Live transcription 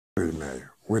really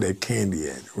matter. Where that candy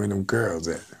at? Where them girls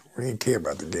at? We didn't care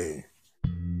about the game.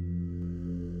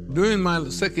 During my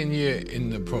second year in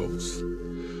the pros,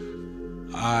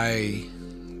 I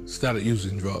started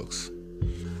using drugs.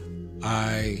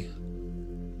 I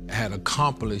had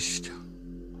accomplished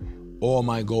all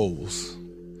my goals.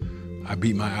 I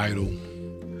beat my idol.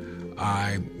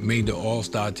 I made the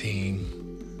All-Star team,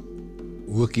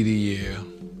 Rookie of the Year.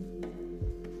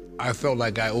 I felt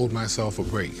like I owed myself a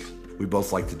break. We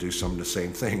both like to do some of the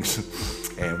same things,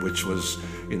 and which was,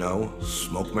 you know,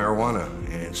 smoke marijuana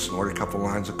and snort a couple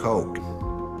lines of coke.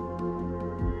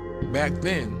 Back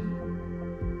then,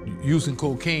 using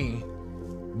cocaine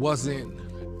wasn't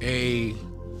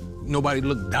nobody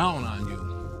looked down on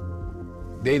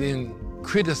you. They didn't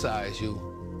criticize you.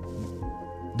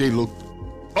 They looked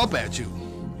up at you,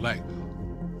 like,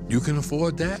 you can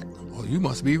afford that? Oh, you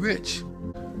must be rich.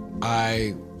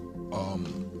 I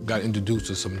got introduced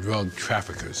to some drug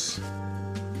traffickers,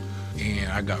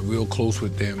 and I got real close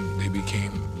with them. They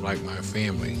became like my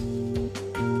family.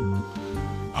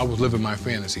 I was living my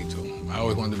fantasy too. I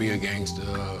always wanted to be a gangster,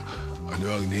 a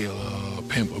drug dealer, a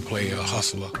pimp, a player, a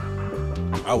hustler.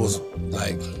 I was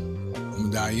like, I'm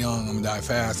gonna die young, I'm gonna die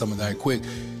fast, I'm gonna die quick,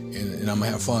 and I'm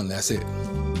gonna have fun, that's it.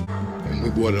 And we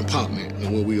bought an apartment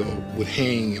where we all would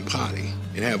hang and party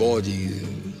and have orgies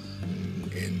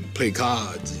and play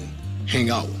cards and hang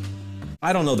out.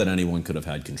 I don't know that anyone could have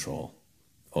had control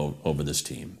over this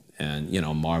team. And, you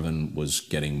know, Marvin was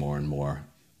getting more and more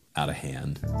out of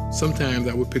hand. Sometimes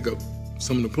I would pick up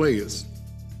some of the players,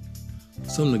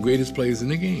 some of the greatest players in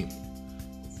the game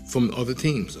from other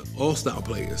teams, all-star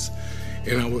players,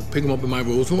 and I would pick them up in my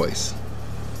Rolls Royce.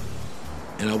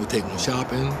 And I would take them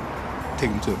shopping,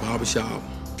 take them to the barber shop,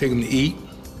 take them to eat,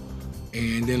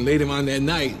 and then later on that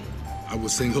night, I would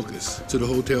send hookers to the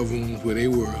hotel rooms where they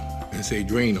were and say,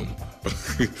 drain them.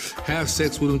 Have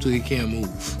sex with them till he can't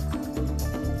move.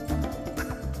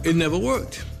 It never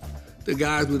worked. The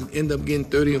guys would end up getting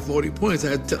 30 and 40 points.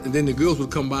 And then the girls would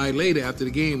come by later after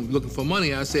the game looking for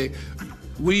money. I say,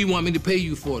 what do you want me to pay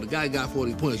you for? The guy got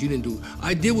 40 points, you didn't do it.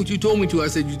 I did what you told me to. I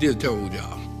said, you did a terrible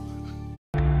job.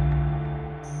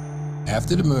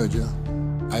 After the merger,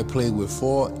 I played with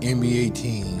 4 NBA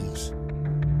teams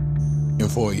in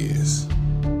 4 years.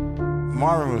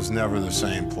 Marvin was never the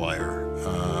same player.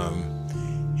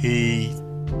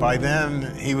 By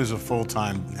then, he was a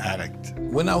full-time addict.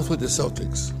 When I was with the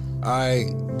Celtics,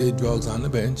 I did drugs on the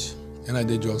bench, and I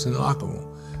did drugs in the locker room.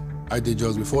 I did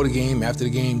drugs before the game, after the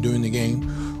game, during the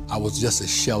game. I was just a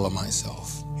shell of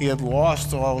myself. He had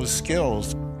lost all his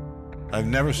skills. I've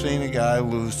never seen a guy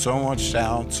lose so much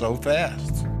talent so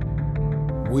fast.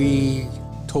 We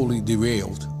totally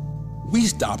derailed. We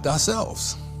stopped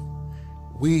ourselves.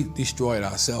 We destroyed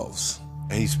ourselves.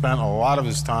 He spent a lot of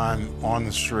his time on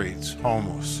the streets,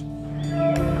 homeless.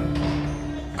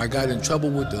 I got in trouble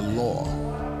with the law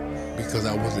because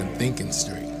I wasn't thinking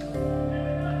straight.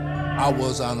 I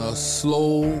was on a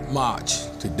slow march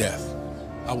to death.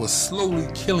 I was slowly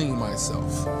killing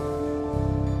myself.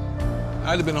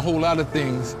 I'd have been a whole lot of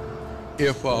things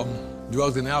if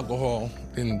drugs and alcohol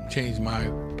didn't change my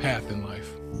path in life.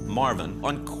 Marvin,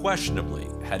 unquestionably,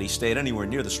 had he stayed anywhere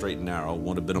near the straight and narrow,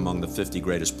 would have been among the 50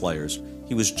 greatest players.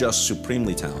 He was just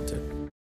supremely talented.